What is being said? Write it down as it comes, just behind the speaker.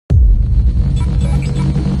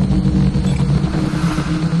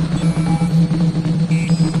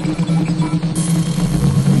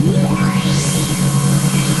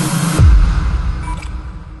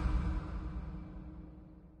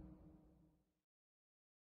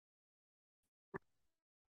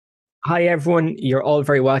Hi everyone, you're all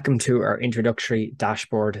very welcome to our introductory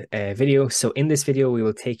dashboard video. So in this video, we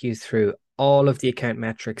will take you through all of the account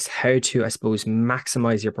metrics, how to, I suppose,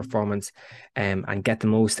 maximize your performance and get the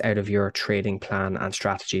most out of your trading plan and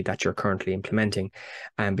strategy that you're currently implementing.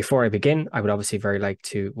 And before I begin, I would obviously very like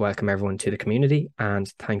to welcome everyone to the community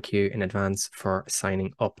and thank you in advance for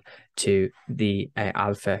signing up to the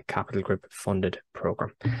Alpha Capital Group funded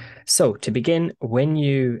program. So to begin, when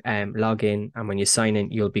you log in and when you sign in,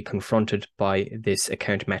 you'll be confronted by this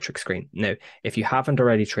account metric screen. Now, if you haven't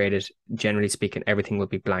already traded, generally speaking, everything will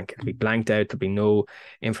be blank. It'll be blanked out. There'll be no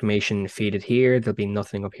information feeded here. There'll be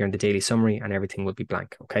nothing up here in the daily summary and everything will be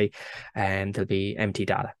blank, okay? And there'll be empty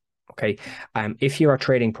data. Okay. If you are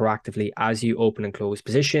trading proactively as you open and close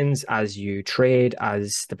positions, as you trade,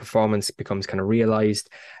 as the performance becomes kind of realized,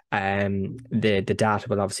 the data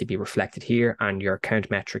will obviously be reflected here and your account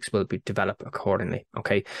metrics will be developed accordingly.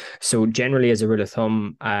 Okay. So generally, as a rule of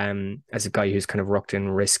thumb, as a guy who's kind of worked in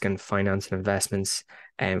risk and finance and investments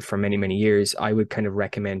for many, many years, I would kind of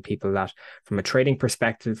recommend people that from a trading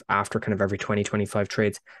perspective, after kind of every 20, 25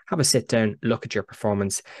 trades, have a sit down, look at your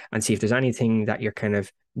performance and see if there's anything that you're kind of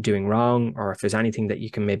doing wrong or if there's anything that you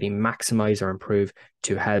can maybe maximize or improve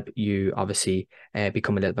to help you obviously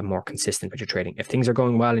become a little bit more consistent with your trading. If things are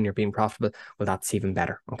going well and you're being profitable, well, that's even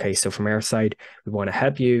better. Okay, so from our side, we want to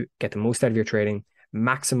help you get the most out of your trading,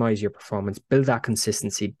 maximize your performance, build that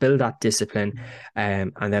consistency, build that discipline.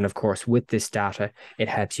 And then, of course, with this data, it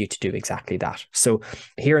helps you to do exactly that. So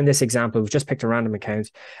here in this example, we've just picked a random account.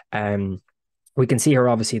 We can see here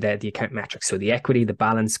obviously the account metrics, so the equity, the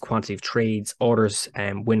balance, quantity of trades, orders,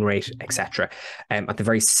 win rate, etc. At the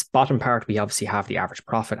very bottom part, we obviously have the average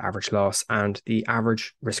profit, average loss, and the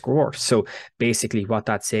average risk reward. So basically, what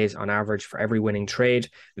that says on average for every winning trade,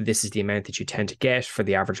 this is the amount that you tend to get. For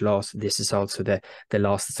the average loss, this is also the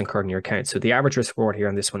loss that's incurred in your account. So the average risk reward here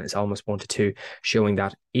on this one is almost 1 to 2, showing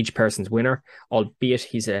that each person's winner, albeit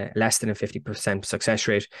he's a less than a 50% success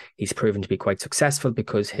rate, he's proven to be quite successful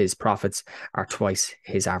because his profits are twice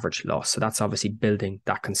his average loss. So that's obviously building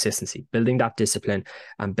that consistency, building that discipline,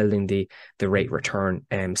 and building the rate return.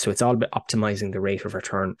 So it's all about optimizing the rate of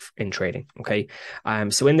return in trading. Okay.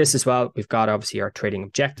 So in this as well, we've got obviously our trading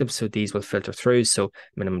objectives. So these will filter through. So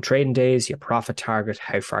minimum trading days, your profit target,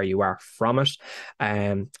 how far you are from it,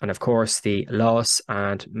 and of course the loss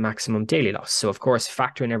and maximum daily loss. So of course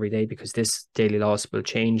factor in every day because this daily loss will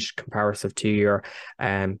change comparative to your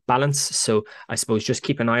balance. So I suppose just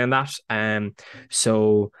keep an eye on that.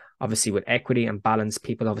 So obviously with equity and balance,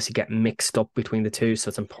 people obviously get mixed up between the two. So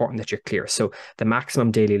it's important that you're clear. So the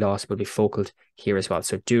maximum daily loss will be focused here as well.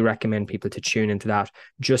 So do recommend people to tune into that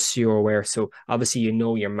just so you're aware. So obviously you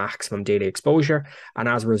know your maximum daily exposure. And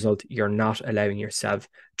as a result, you're not allowing yourself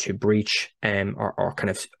to breach or kind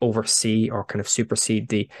of oversee or kind of supersede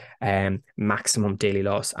the maximum daily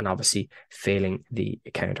loss and obviously failing the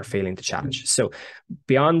account or failing the challenge. So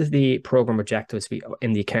beyond the program objectives,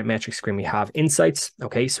 in the account metrics screen, we have insights.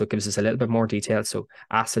 Okay, so it gives us a little bit more detail. So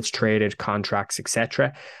assets traded, contracts,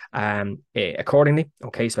 etc. Accordingly.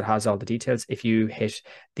 Okay, so it has all the details. If you hit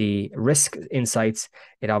the risk insights,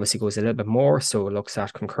 it obviously goes a little bit more. So it looks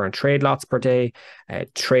at concurrent trade lots per day,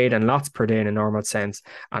 trade and lots per day in a normal sense,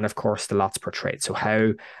 and of course the lots per trade. So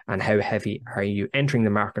how heavy are you entering the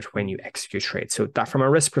market when you execute trade? So that from a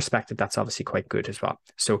risk perspective, that's obviously quite good as well.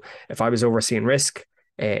 So if I was overseeing risk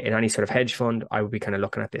in any sort of hedge fund, I would be kind of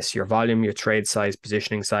looking at this. Your volume, your trade size,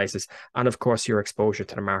 positioning sizes, and of course your exposure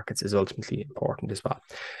to the markets is ultimately important as well.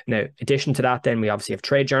 Now, in addition to that, then we obviously have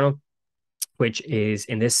trade journal, which is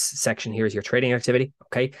in this section here is your trading activity.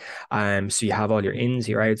 Okay. So you have all your ins,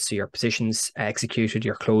 your outs, so your positions executed,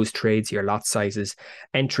 your closed trades, your lot sizes,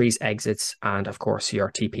 entries, exits, and of course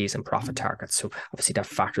your TPs and profit targets. So obviously that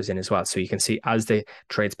factors in as well. So you can see as the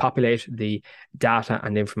trades populate, the data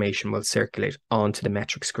and information will circulate onto the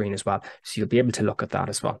metric screen as well. So you'll be able to look at that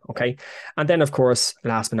as well. Okay. And then of course,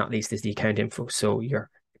 last but not least is the account info. So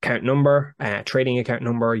your account number, trading account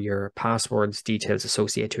number, your passwords, details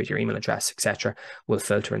associated with your email address, etc., will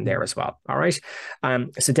filter in there as well. All right.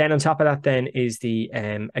 So then on top of that, then is the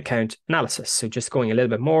account analysis. So just going a little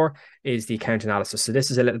bit more is the account analysis. So this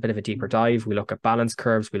is a little bit of a deeper dive. We look at balance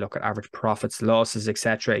curves, we look at average profits, losses,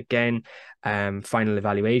 etc. Again, final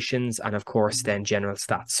evaluations, and of course then general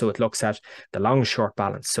stats. So it looks at the long short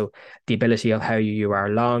balance. So the ability of how you are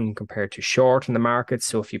long compared to short in the market.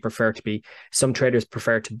 So if you prefer to be, some traders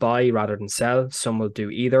prefer to buy rather than sell. Some will do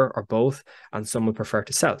either or both, and some will prefer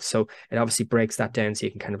to sell. So it obviously breaks that down so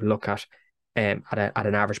you can kind of look at an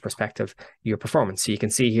average perspective, your performance. So you can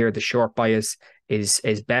see here the short bias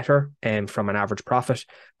is better from an average profit,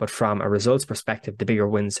 but from a results perspective, the bigger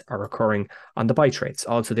wins are occurring on the buy trades.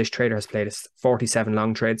 Also, this trader has played 47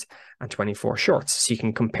 long trades and 24 shorts. So you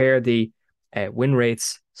can compare the win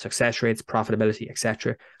rates, success rates, profitability,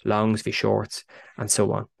 etc., longs v shorts, and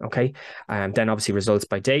so on. Okay. Then obviously results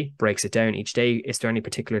by day, breaks it down each day. Is there any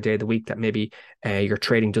particular day of the week that maybe your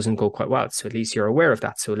trading doesn't go quite well? So at least you're aware of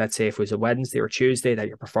that. So let's say if it was a Wednesday or Tuesday that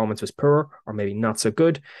your performance was poor or maybe not so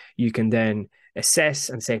good, you can then assess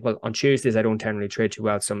and say, well, on Tuesdays, I don't generally trade too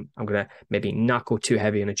well. So I'm going to maybe not go too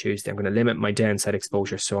heavy on a Tuesday. I'm going to limit my downside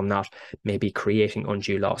exposure so I'm not maybe creating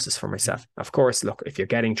undue losses for myself. Of course, look, if you're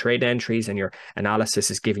getting trade entries and your analysis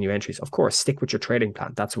is giving you entries, of course, stick with your trading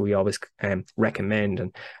plan. That's what we always recommend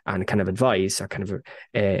and kind of advise or kind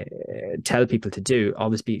of tell people to do.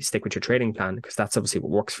 Always stick with your trading plan because that's obviously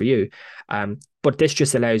what works for you. But this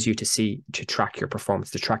just allows you to track your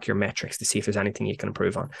performance, to track your metrics, to see if there's anything you can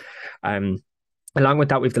improve on. Along with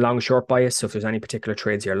that, we have the long short bias. So if there's any particular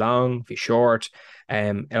trades you're long, if you're short,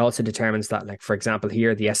 it also determines that, like, for example,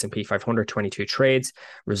 here, the S&P 500, 22 trades,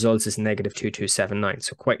 results is negative 2279.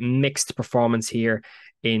 So quite mixed performance here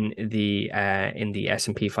in the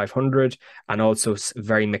S&P 500, and also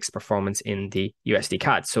very mixed performance in the USD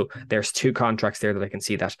CAD. So there's two contracts there that I can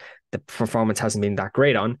see that the performance hasn't been that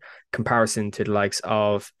great on comparison to the likes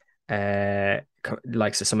of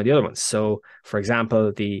some of the other ones. So for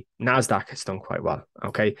example, the Nasdaq has done quite well.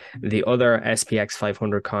 Okay, the other SPX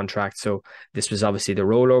 500 contract, so this was obviously the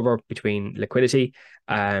rollover between liquidity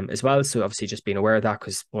as well, so obviously just being aware of that,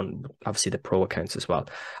 because obviously the pro accounts as well,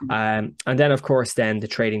 and then of course then the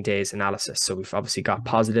trading days analysis. So we've obviously got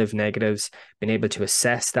positive, negatives, been able to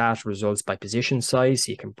assess that, results by position size,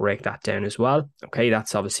 so you can break that down as well. Okay,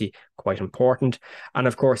 that's obviously quite important. And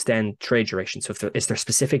of course then trade duration. So is there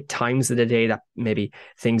specific times of the day that maybe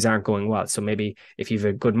things aren't going well? So maybe if you've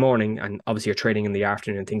a good morning and obviously you're trading in the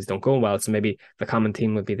afternoon and things don't go well, so maybe the common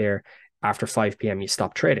theme would be there, after 5 p.m. you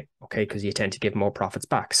stop trading, okay, because you tend to give more profits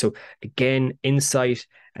back. So again, insight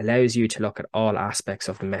allows you to look at all aspects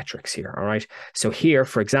of the metrics here. All right, so here,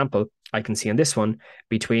 for example, I can see on this one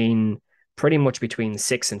pretty much between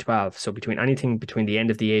 6 and 12. So anything between the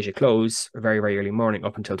end of the Asia close, very, very early morning,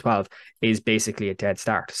 up until 12 is basically a dead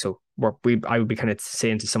start. So I would be kind of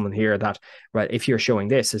saying to someone here that, well, if you're showing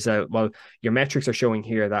this your metrics are showing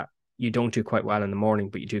here that you don't do quite well in the morning,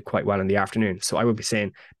 but you do quite well in the afternoon. So I would be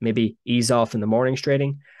saying maybe ease off in the morning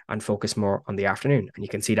trading and focus more on the afternoon. And you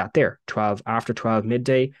can see that there, after 12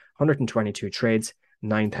 midday, 122 trades,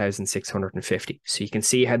 9,650. So you can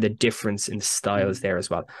see how the difference in style is there as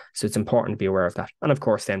well. So it's important to be aware of that. And of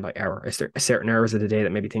course, then by hour, is there certain hours of the day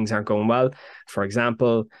that maybe things aren't going well? For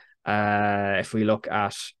example, if we look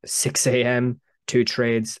at 6 a.m., 2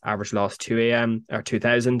 trades, average loss 2 a.m. or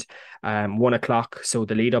 2,000, 1 o'clock. So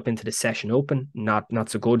the lead up into the session open, not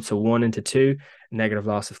so good. So 1 into 2, negative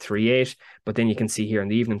loss of 3.8. But then you can see here in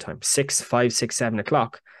the evening time, 5, 6, 7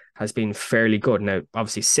 o'clock has been fairly good. Now,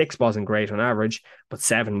 obviously 6 wasn't great on average, but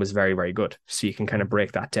 7 was very, very good. So you can kind of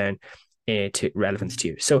break that down to relevance to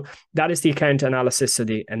you. So that is the account analysis. So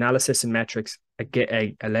the analysis and metrics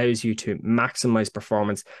allows you to maximize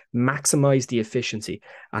performance, maximize the efficiency,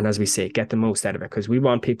 and as we say, get the most out of it, because we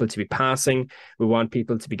want people to be passing, we want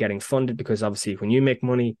people to be getting funded, because obviously when you make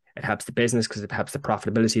money, it helps the business because it helps the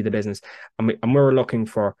profitability of the business, and we're looking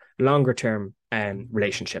for longer term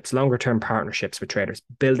relationships, longer term partnerships with traders,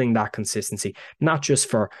 building that consistency, not just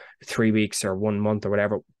for 3 weeks or 1 month or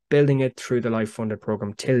whatever, building it through the life funded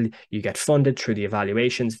program till you get funded, through the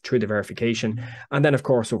evaluations, through the verification, and then of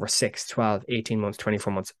course over 6, 12, 18 months,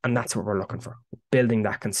 24 months. And that's what we're looking for, building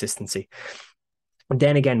that consistency. And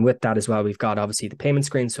then again, with that as well, we've got obviously the payment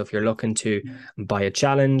screen. So if you're looking to buy a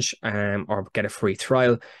challenge or get a free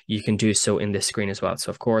trial, you can do so in this screen as well. So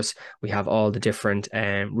of course, we have all the different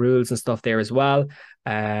rules and stuff there as well.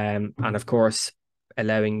 And of course,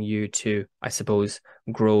 allowing you to, I suppose,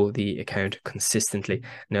 grow the account consistently.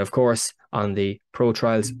 Now, of course, on the pro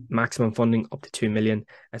trials, maximum funding up to 2 million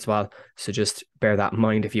as well. So just bear that in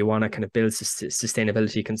mind. If you want to kind of build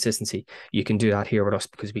sustainability, consistency, you can do that here with us,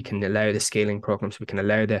 because we can allow the scaling programs, we can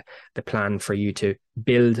allow the plan for you to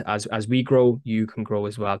build. As we grow, you can grow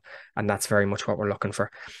as well. And that's very much what we're looking for.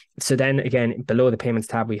 So then again, below the payments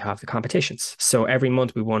tab, we have the competitions. So every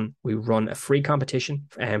month we run a free competition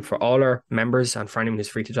for all our members and for anyone who's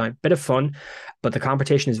free to join. Bit of fun, but the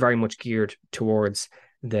competition is very much geared towards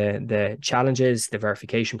the challenges, the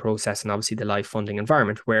verification process, and obviously the live funding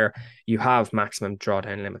environment, where you have maximum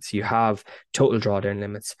drawdown limits, you have total drawdown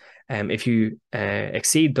limits. If you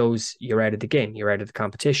exceed those, you're out of the game, you're out of the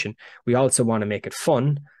competition. We also want to make it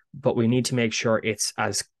fun, but we need to make sure it's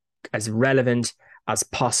as relevant as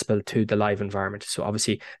possible to the live environment. So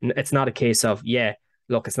obviously it's not a case of,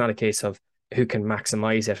 it's not a case of who can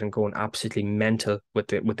maximize it and going absolutely mental with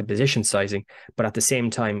the position sizing, but at the same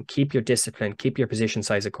time, keep your discipline, keep your position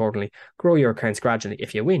size accordingly, grow your accounts gradually.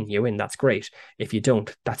 If you win, you win. That's great. If you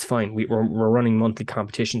don't, that's fine. We're running monthly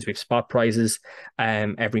competitions. We have spot prizes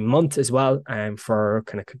every month as well, for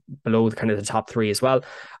kind of below kind of the top three as well.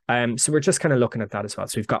 So we're just kind of looking at that as well.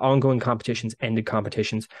 So we've got ongoing competitions, ended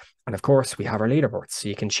competitions, and of course we have our leaderboards. So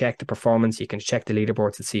you can check the performance, you can check the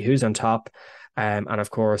leaderboards and see who's on top, and of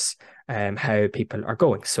course how people are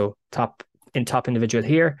going. So top individual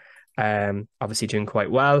here, obviously doing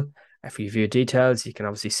quite well. If you view details, you can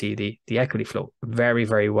obviously see the equity flow very,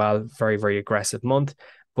 very well, very, very aggressive month,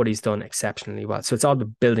 but he's done exceptionally well. So it's all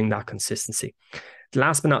about building that consistency.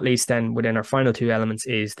 Last but not least, then within our final two elements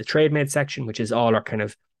is the Trademate section, which is all our kind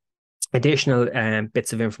of additional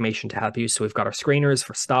bits of information to help you. So we've got our screeners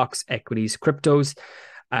for stocks, equities, cryptos.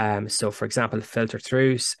 So for example, filter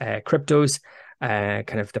through cryptos,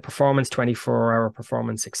 kind of the performance, 24-hour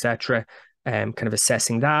performance, etc. Kind of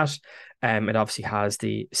assessing that. It obviously has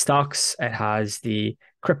the stocks, it has the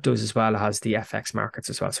cryptos as well, it has the FX markets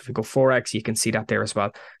as well. So if we go Forex, you can see that there as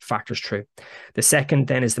well, factors through. The second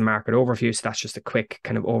then is the market overview. So that's just a quick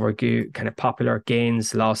kind of overview, kind of popular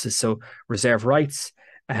gains, losses. So reserve rights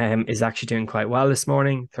is actually doing quite well this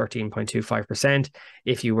morning, 13.25%.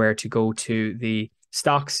 If you were to go to the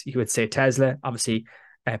stocks, you would say Tesla. Obviously,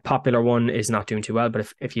 a popular one is not doing too well,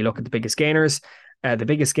 but if you look at the biggest gainers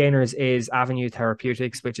is Avenue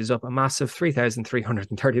Therapeutics, which is up a massive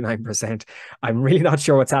 3,339%. I'm really not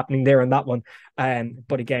sure what's happening there on that one.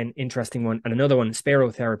 But again, interesting one. And another one, Spero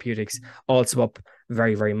Therapeutics, also up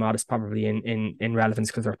very, very modest, probably in relevance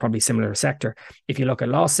because they're probably similar sector. If you look at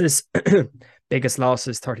losses, biggest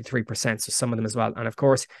losses, 33%. So some of them as well. And of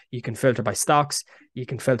course, you can filter by stocks, you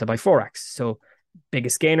can filter by Forex. So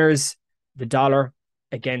biggest gainers, the dollar,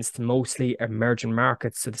 against mostly emerging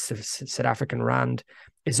markets. So the South African rand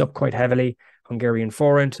is up quite heavily. Hungarian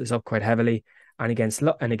forint is up quite heavily. And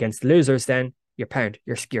against losers, then your pound,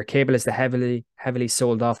 your cable is the heavily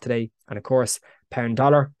sold off today. And of course, pound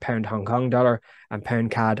dollar, pound Hong Kong dollar, and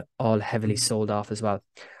pound CAD all heavily sold off as well.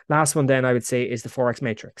 Last one then I would say is the Forex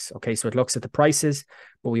matrix. Okay, so it looks at the prices,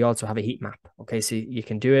 but we also have a heat map. Okay, so you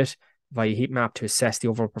can do it via heat map to assess the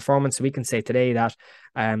overall performance. So we can say today that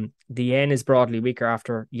the yen is broadly weaker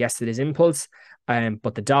after yesterday's impulse,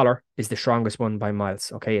 but the dollar is the strongest one by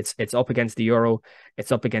miles. Okay, it's up against the euro,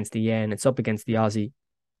 it's up against the yen, it's up against the Aussie,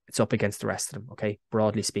 it's up against the rest of them, okay,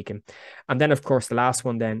 broadly speaking. And then, of course, the last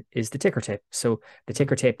one then is the ticker tape. So the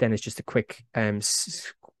ticker tape then is just a quick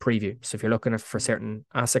preview. So if you're looking for certain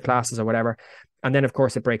asset classes or whatever, and then, of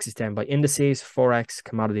course, it breaks it down by indices, Forex,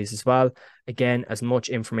 commodities as well. Again, as much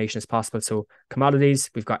information as possible. So commodities,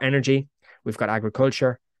 we've got energy, we've got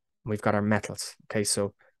agriculture, and we've got our metals. Okay,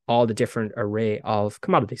 so all the different array of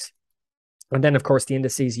commodities. And then, of course, the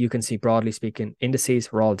indices, you can see broadly speaking, indices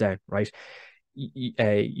are all down, right?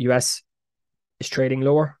 US is trading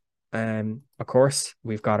lower. Of course,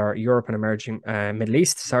 we've got our Europe and emerging Middle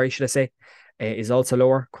East, should I say, is also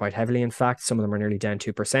lower, quite heavily, in fact. Some of them are nearly down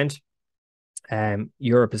 2%.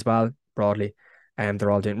 Europe as well, broadly.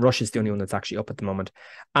 They're all doing. Russia's the only one that's actually up at the moment.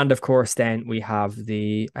 And of course, then we have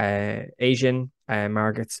the Asian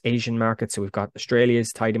markets. So we've got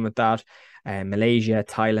Australia's tied in with that, Malaysia,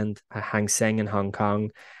 Thailand, Hang Seng, and Hong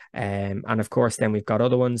Kong. And of course, then we've got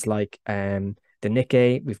other ones like the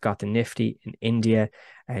Nikkei, we've got the Nifty in India,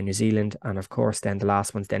 New Zealand, and of course, then the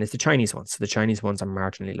last ones then is the Chinese ones. So the Chinese ones are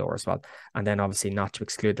marginally lower as well. And then obviously not to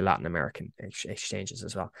exclude the Latin American exchanges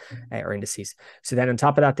as well, or indices. So then on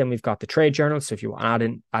top of that, then we've got the trade journal. So if you add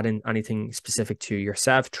in anything specific to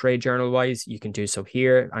yourself, trade journal wise, you can do so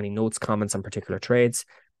here. Any notes, comments on particular trades,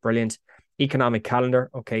 brilliant. Economic calendar.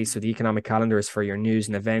 Okay, so the economic calendar is for your news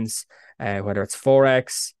and events, whether it's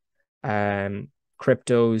Forex,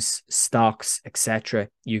 cryptos, stocks, etc.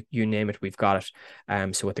 You name it, we've got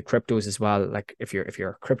it. So with the cryptos as well, like if you're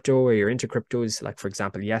a crypto or you're into cryptos, like for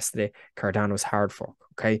example, yesterday Cardano's hard fork.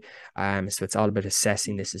 Okay. So it's all about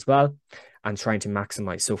assessing this as well and trying to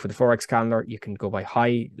maximize. So for the Forex calendar, you can go by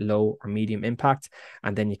high, low, or medium impact,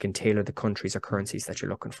 and then you can tailor the countries or currencies that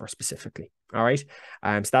you're looking for specifically. All right.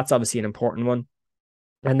 So that's obviously an important one.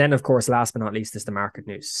 And then, of course, last but not least is the market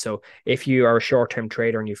news. So if you are a short-term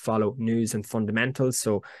trader and you follow news and fundamentals,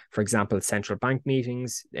 so for example, central bank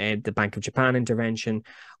meetings, the Bank of Japan intervention,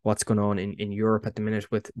 what's going on in Europe at the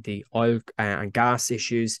minute with the oil and gas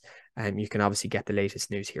issues, you can obviously get the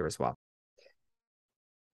latest news here as well.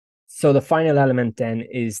 So the final element then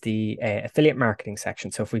is the affiliate marketing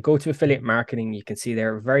section. So if we go to affiliate marketing, you can see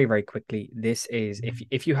there very, very quickly, this is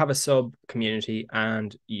if you have a sub community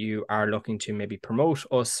and you are looking to maybe promote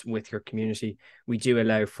us with your community, we do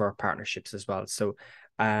allow for partnerships as well. So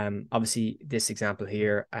obviously this example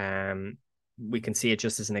here, we can see it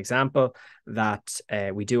just as an example that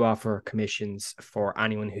we do offer commissions for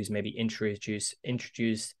anyone who's maybe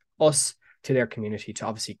introduced us to their community to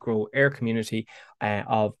obviously grow our community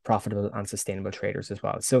of profitable and sustainable traders as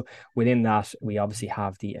well. So within that, we obviously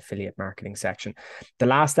have the affiliate marketing section. The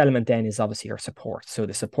last element then is obviously your support. So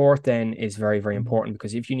the support then is very, very important,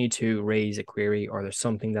 because if you need to raise a query or there's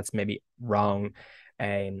something that's maybe wrong,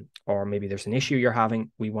 or maybe there's an issue you're having,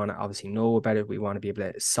 we want to obviously know about it. We want to be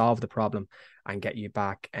able to solve the problem and get you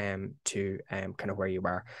back to kind of where you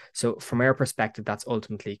are. So from our perspective, that's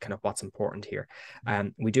ultimately kind of what's important here.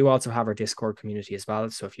 We do also have our Discord community as well.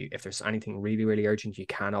 So if there's anything really, really urgent, you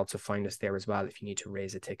can also find us there as well if you need to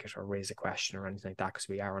raise a ticket or raise a question or anything like that, because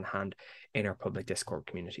we are on hand in our public Discord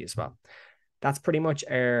community as well. That's pretty much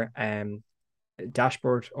our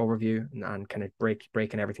dashboard overview and kind of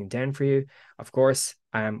breaking everything down for you. Of course,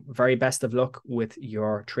 very best of luck with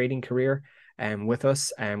your trading career with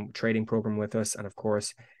us, trading program with us. And of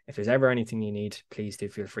course, if there's ever anything you need, please do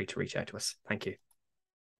feel free to reach out to us. Thank you.